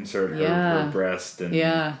 frames they insert her breast, and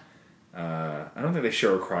I don't think they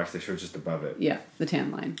show her crotch, they show just above it. Yeah, the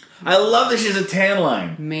tan line. I love that she has a tan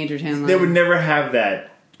line. Major tan line. They would never have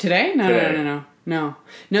that today. No.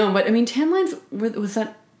 But I mean, tan lines, was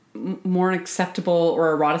that more an acceptable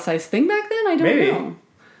or eroticized thing back then? I don't know.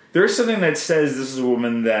 There's something that says this is a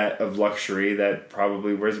woman of luxury that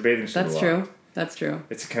probably wears a bathing suit. That's true.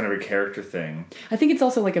 It's kind of a character thing. I think it's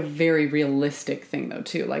also like a very realistic thing, though,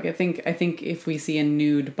 too. Like, I think if we see a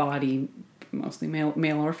nude body, mostly male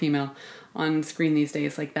or female, on screen these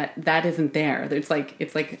days, like that isn't there. It's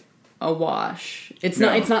like a wash. It's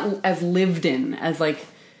not as lived in as like,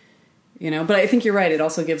 you know. But I think you're right. It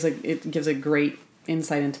also gives a great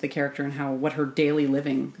insight into the character and what her daily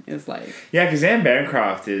living is like. Yeah, because Anne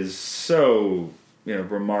Bancroft is so, you know,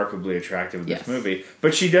 remarkably attractive in this movie,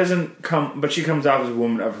 but she comes off as a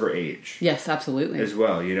woman of her age. Yes, absolutely. As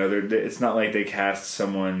well, you know, it's not like they cast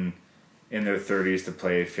someone in their 30s to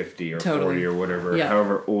play 50 or 40 or whatever,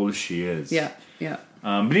 however old she is. Yeah.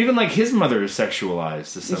 But even like his mother is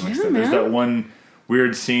sexualized to some extent. Man. There's that one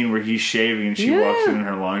weird scene where he's shaving and she walks in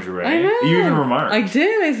her lingerie. I know. You even remarked. I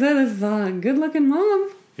did. I said, "This is a good-looking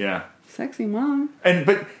mom." Yeah. Sexy mom. And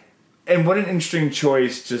what an interesting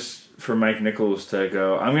choice just for Mike Nichols to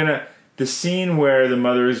go, the scene where the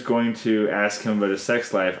mother is going to ask him about his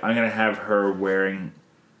sex life, I'm going to have her wearing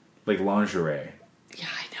like lingerie. Yeah,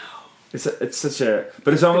 I know. It's such a,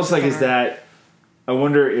 but it's almost like, is that, I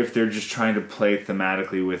wonder if they're just trying to play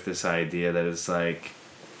thematically with this idea that it's like,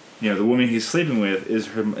 you know, the woman he's sleeping with is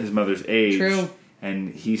his mother's age. True.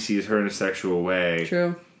 And he sees her in a sexual way.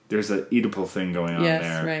 True. There's an Oedipal thing going on there.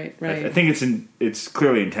 Yes, right. I think it's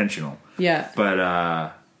clearly intentional. Yeah.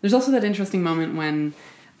 But there's also that interesting moment when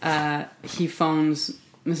he phones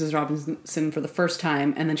Mrs. Robinson for the first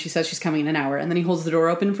time, and then she says she's coming in an hour, and then he holds the door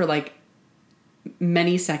open for like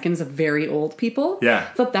many seconds of very old people. Yeah.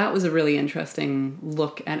 I thought that was a really interesting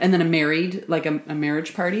look at, and then a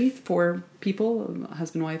marriage party for people,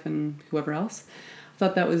 husband, wife, and whoever else. I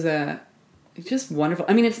thought that was just wonderful.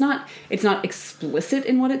 I mean, it's not explicit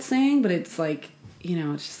in what it's saying, but it's like, you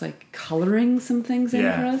know, it's just like coloring some things in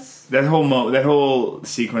for us. That whole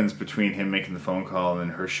sequence between him making the phone call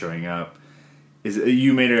and her showing up is,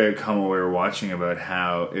 you made a comment we were watching about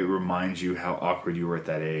how it reminds you how awkward you were at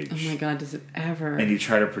that age. Oh my God, does it ever? And you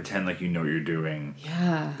try to pretend like you know what you're doing.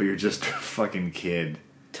 Yeah. But you're just a fucking kid.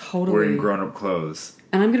 Totally. Wearing grown-up clothes.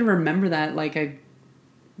 And I'm going to remember that, like,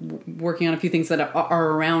 working on a few things that are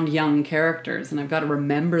around young characters, and I've got to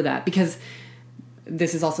remember that, because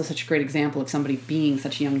this is also such a great example of somebody being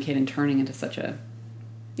such a young kid and turning into such a,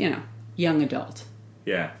 you know, young adult.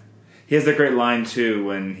 Yeah. He has that great line, too,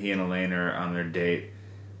 when he and Elaine are on their date,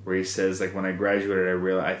 where he says, like, when I graduated,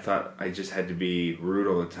 I thought I just had to be rude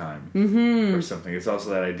all the time. Mm-hmm. Or something. It's also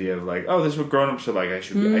that idea of, like, oh, this is what grown-ups are like. I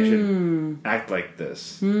should act like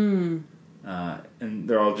this. Mm. And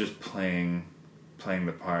they're all just playing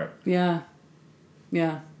the part. Yeah.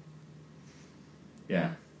 Yeah,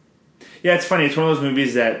 it's funny. It's one of those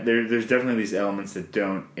movies that there's definitely these elements that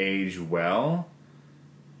don't age well.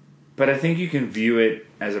 But I think you can view it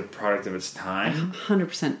as a product of its time.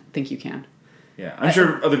 100% think you can. Yeah, I'm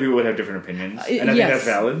sure other people would have different opinions, and I think that's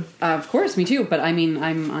valid. Of course, me too. But I mean,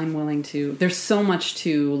 I'm willing to. There's so much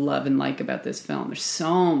to love and like about this film. There's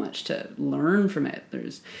so much to learn from it.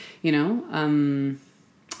 There's,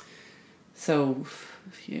 so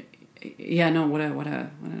yeah, no, what an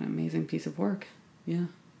amazing piece of work. Yeah.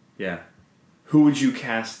 Yeah. Who would you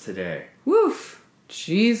cast today? Woof.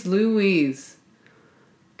 Jeez Louise.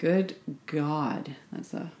 Good God,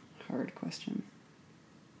 that's a hard question.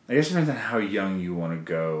 I guess it depends on how young you want to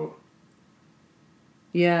go.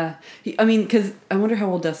 Yeah. I mean, because I wonder how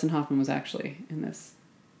old Dustin Hoffman was actually in this.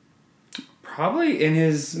 Probably in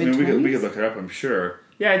his... Mid-20s? we could look it up, I'm sure.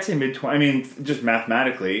 Yeah, I'd say mid-20s. I mean, just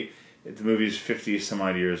mathematically, the movie's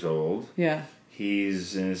 50-some-odd years old. Yeah.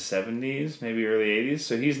 He's in his 70s, maybe early 80s.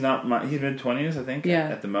 So he's mid-20s, I think,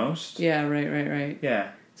 at the most. Yeah, right.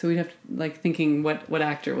 Yeah. So we'd have to, thinking, what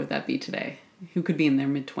actor would that be today? Who could be in their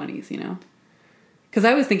mid-20s, Because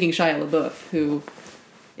I was thinking Shia LaBeouf, who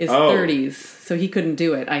is 30s, so he couldn't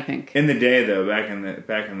do it, I think. In the day, though, back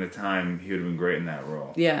in the time, he would have been great in that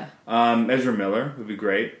role. Yeah. Ezra Miller would be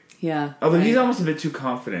great. Yeah. Although he's almost a bit too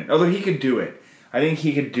confident. Although he could do it. I think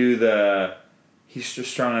he could do he's a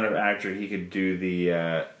strong enough actor, he could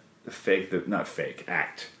do not fake,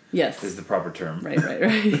 act. Yes. Is the proper term. Right.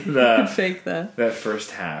 Fake that. That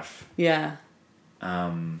first half. Yeah.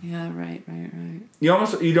 Yeah, right.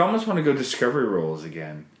 You'd almost want to go discovery roles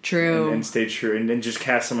again. True. And stay true, and then just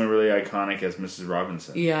cast someone really iconic as Mrs.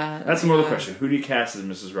 Robinson. Yeah. That's the moral question. Who do you cast as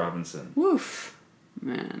Mrs. Robinson? Woof.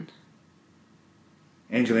 Man.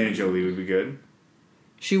 Angelina Jolie would be good.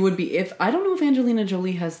 She would be I don't know if Angelina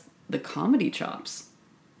Jolie has the comedy chops.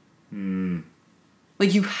 You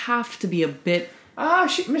have to be a bit...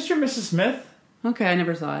 Mr. and Mrs. Smith. Okay, I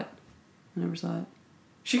never saw it.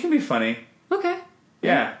 She can be funny. Okay.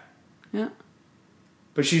 Yeah. Yeah.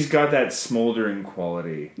 But she's got that smoldering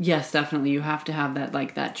quality. Yes, definitely. You have to have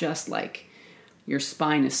that, your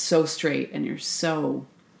spine is so straight and you're so...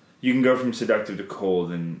 You can go from seductive to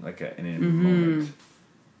cold in in a moment.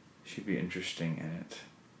 She'd be interesting in it.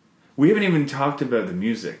 We haven't even talked about the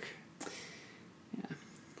music. Yeah.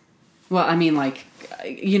 Well, I mean,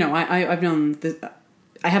 I've known...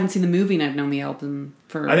 I haven't seen the movie and I've known the album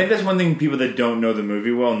for... I think that's one thing people that don't know the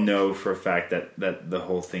movie well know for a fact that the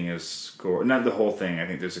whole thing is scored. Not the whole thing. I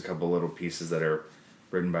think there's a couple little pieces that are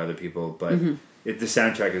written by other people. But the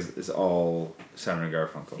soundtrack is all Simon &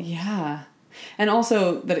 Garfunkel. Yeah. And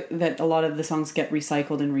also that a lot of the songs get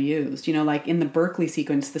recycled and reused. In the Berkeley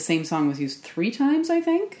sequence, the same song was used 3 times, I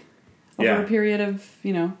think, over a period of,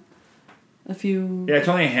 a few... Yeah, it's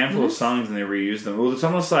only a handful of songs and they reuse them. Well, it's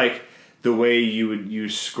almost like the way you would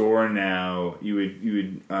use score now, you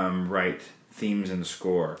would write themes in the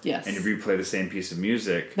score. Yes. And you replay the same piece of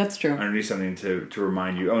music. That's true. Underneath something to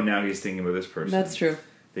remind you, oh, now he's thinking about this person. That's true.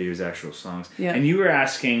 They use actual songs. Yeah. And you were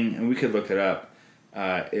asking, and we could look it up,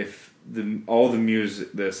 if all the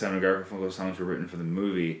music, the Simon & Garfunkel songs were written for the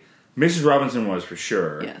movie. Mrs. Robinson was for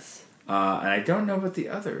sure. Yes. And I don't know about the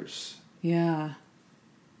others. Yeah.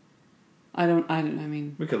 I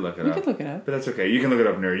mean... We could look it up. We could look it up. But that's okay. You can look it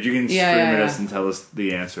up, nerd. You can scream at us and tell us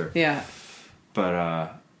the answer. Yeah.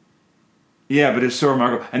 But, but it's so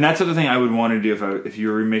remarkable. And that's the other thing I would want to do if you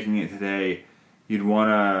were remaking it today. You'd want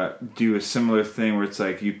to do a similar thing where it's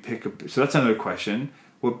you pick a... So that's another question.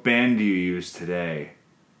 What band do you use today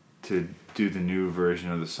to do the new version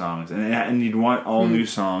of the songs? And you'd want all new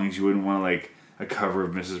songs. You wouldn't want, a cover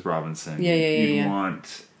of Mrs. Robinson. You'd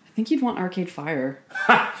want... I think you'd want Arcade Fire.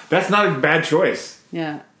 That's not a bad choice.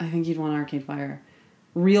 Yeah, I think you'd want Arcade Fire.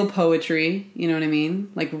 Real poetry, you know what I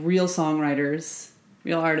mean? Real songwriters,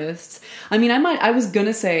 real artists. I mean, I was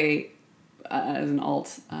gonna say, as an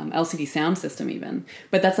alt, LCD Sound System even,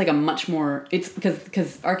 but that's a much more, it's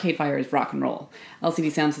because Arcade Fire is rock and roll.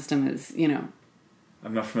 LCD Sound System is,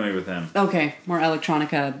 I'm not familiar with them. Okay, more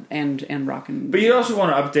electronica and rock and... But you also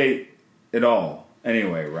want to update it all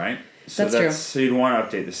anyway, right? So that's true. So you'd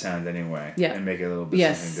want to update the sound anyway. Yeah. And make it a little bit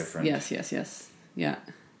something different. Yes. Yeah.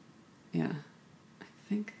 I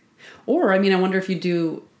think... Or, I mean, I wonder if you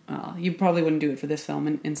do... you probably wouldn't do it for this film.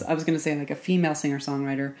 And I was going to say, a female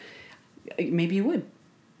singer-songwriter. Maybe you would.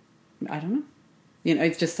 I don't know.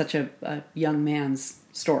 It's just such a young man's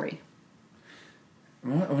story. I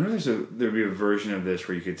wonder if there'd be a version of this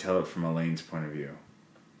where you could tell it from Elaine's point of view.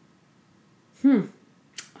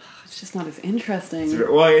 It's just not as interesting.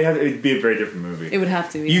 It'd be a very different movie. It would have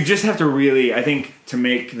to. Yeah. You just have to really, I think, to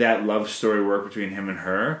make that love story work between him and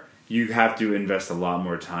her, you have to invest a lot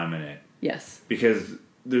more time in it. Yes. Because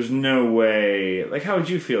there's no way... how would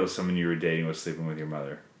you feel if someone you were dating was sleeping with your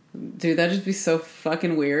mother? Dude, that'd just be so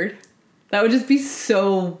fucking weird. That would just be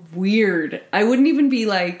so weird. I wouldn't even be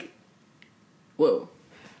like, whoa.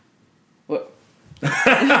 Whoa.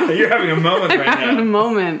 You're having a moment right now. I'm having a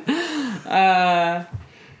moment.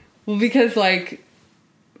 Well, because, like,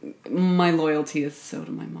 my loyalty is so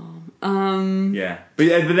to my mom. Yeah. But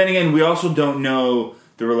then again, we also don't know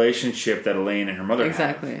the relationship that Elaine and her mother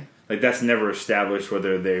Exactly. have. Like, that's never established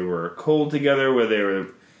whether they were cold together, whether they were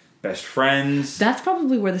best friends. That's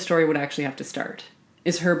probably where the story would actually have to start.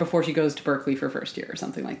 Is her before she goes to Berkeley for first year or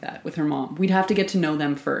something like that with her mom. We'd have to get to know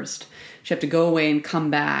them first. She'd have to go away and come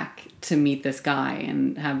back to meet this guy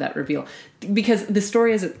and have that reveal. Because the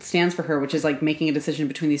story as it stands for her, which is like making a decision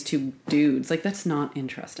between these two dudes, like that's not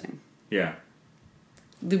interesting. Yeah.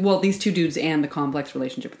 Well, these two dudes and the complex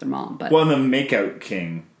relationship with their mom. But Well, and the makeout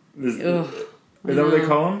king. Is that what they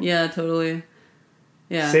call him? Yeah, totally.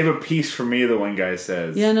 Yeah. Save a piece for me, the one guy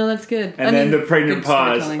says. Yeah, no, that's good. And then the pregnant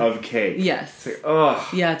pause of cake. Yes. It's like, oh.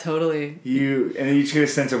 Yeah, totally. And then you just get a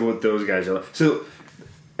sense of what those guys are like. So,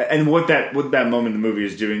 and what that moment in the movie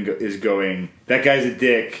is doing is going, that guy's a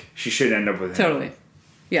dick, she shouldn't end up with him. Totally.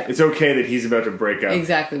 Yeah. It's okay that he's about to break up.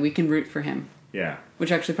 Exactly. We can root for him. Yeah.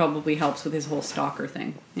 Which actually probably helps with his whole stalker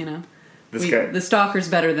thing, you know? Guy. The stalker's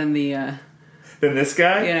better than the... Than this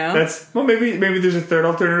guy? You know? Maybe there's a third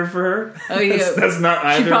alternative for her. Oh, yeah. That's not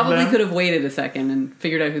either She probably of them. could have waited a second and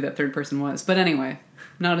figured out who that third person was. But anyway,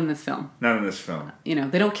 not in this film. Not in this film. You know,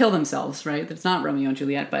 they don't kill themselves, right? It's not Romeo and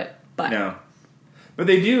Juliet, but... No. But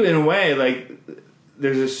they do, in a way, like,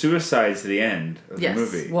 there's a suicide to the end of the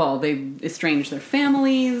movie. Well, they estrange their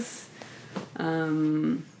families.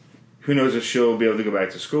 Who knows if she'll be able to go back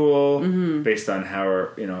to school based on how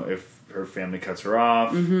her, if her family cuts her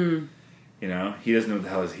off. Mm-hmm. He doesn't know what the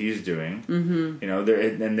hell he's doing.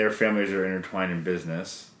 Mm-hmm. And their families are intertwined in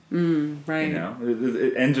business. Right.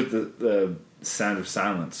 It ends with the Sound of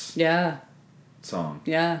Silence. Yeah. Song.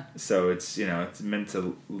 Yeah. So it's, it's meant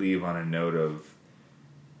to leave on a note of,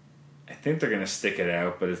 I think they're going to stick it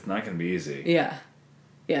out, but it's not going to be easy. Yeah.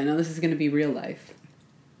 Yeah, no, this is going to be real life.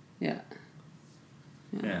 Yeah.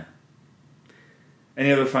 Yeah.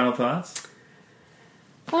 Any other final thoughts?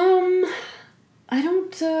 I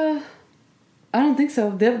don't think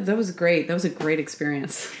so. That was great. That was a great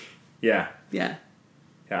experience. Yeah. Yeah.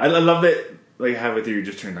 Yeah. I love that, like, halfway through you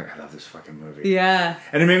just turned like, I love this fucking movie. Yeah.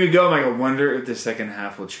 And it made me go, I'm like, I wonder if the second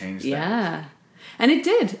half will change that. Yeah. And it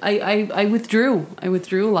did. I withdrew. I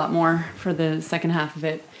withdrew a lot more for the second half of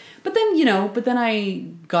it. But then, I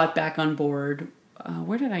got back on board.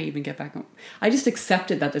 Where did I even get back on? I just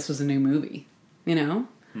accepted that this was a new movie, And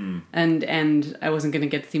I wasn't going to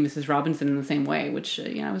get to see Mrs. Robinson in the same way, which,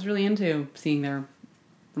 I was really into seeing their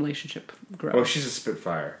relationship grow. Oh, she's a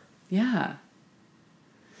spitfire. Yeah.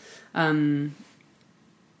 But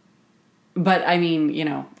I mean,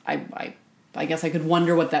 I guess I could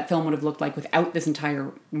wonder what that film would have looked like without this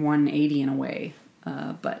entire 180 in a way.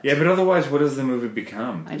 But otherwise, what does the movie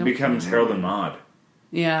become? It becomes Harold and Maude.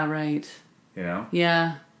 Yeah, right.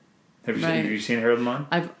 Yeah. Have you seen Harold and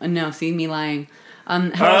Maude? No, see me lying.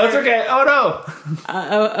 That's okay. Oh no.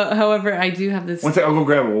 However, I do have this. One second, I'll go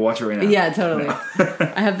grab it. We'll watch it right now. Yeah, totally.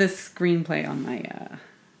 I have this screenplay on my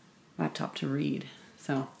laptop to read,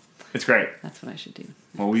 so it's great. That's what I should do.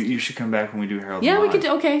 Well, you should come back when we do Harold. Yeah, and Maude. we could.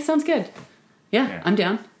 Okay, sounds good. Yeah, I'm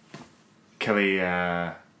down. Kelly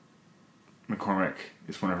McCormick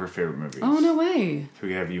is one of her favorite movies. Oh, no way. So we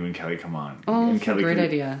can have you and Kelly come on. Oh, and that's a great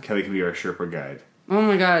idea. Kelly can be our Sherpa guide. Oh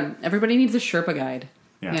my god, everybody needs a Sherpa guide.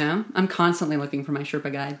 Yeah. I'm constantly looking for my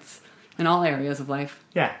Sherpa guides in all areas of life.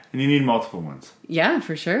 Yeah, and you need multiple ones. Yeah,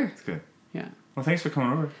 for sure. It's good. Yeah. Well, thanks for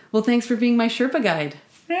coming over. Well, thanks for being my Sherpa guide.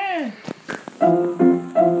 Yeah.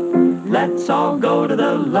 Let's all go to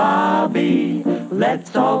the lobby.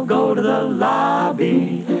 Let's all go to the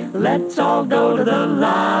lobby. Let's all go to the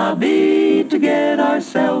lobby to get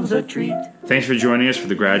ourselves a treat. Thanks for joining us for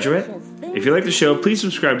The Graduate. If you like the show, please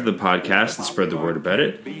subscribe to the podcast and spread the word about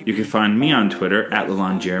it. You can find me on Twitter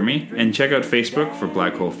 @LaLondeJeremy and check out Facebook for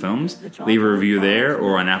Black Hole Films. Leave a review there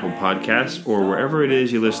or on Apple Podcasts or wherever it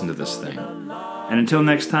is you listen to this thing. And until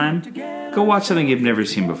next time, go watch something you've never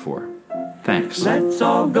seen before. Thanks. Let's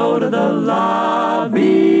all go to the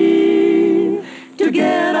lobby.